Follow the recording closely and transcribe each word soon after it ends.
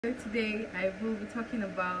So today I will be talking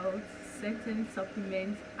about certain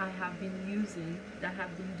supplements I have been using that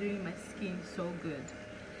have been doing my skin so good.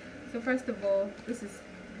 So first of all, this is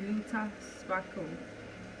Gluta Sparkle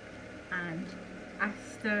and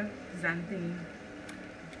astaxanthin.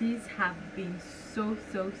 These have been so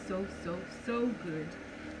good.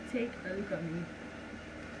 Take a look at me.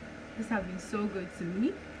 These have been so good to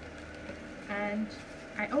me. And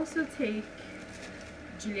I also take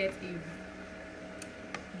Juliet Eve.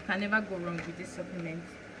 You can never go wrong with this supplement.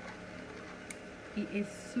 It is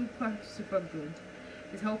super good.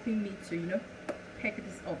 It's helping me to peck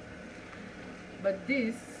this up, but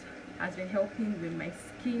this has been helping with my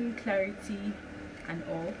skin clarity and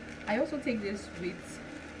all. I also take this with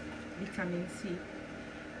vitamin C.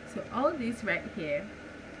 So all these right here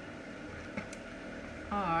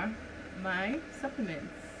are my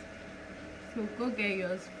supplements. So go get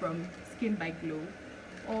yours from Skin by Glow,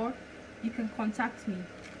 or you can contact me.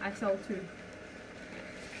 I sell too.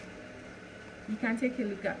 You can take a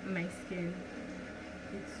look at my skin.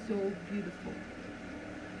 It's so beautiful.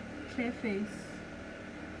 Clear face,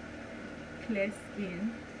 clear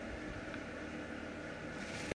skin.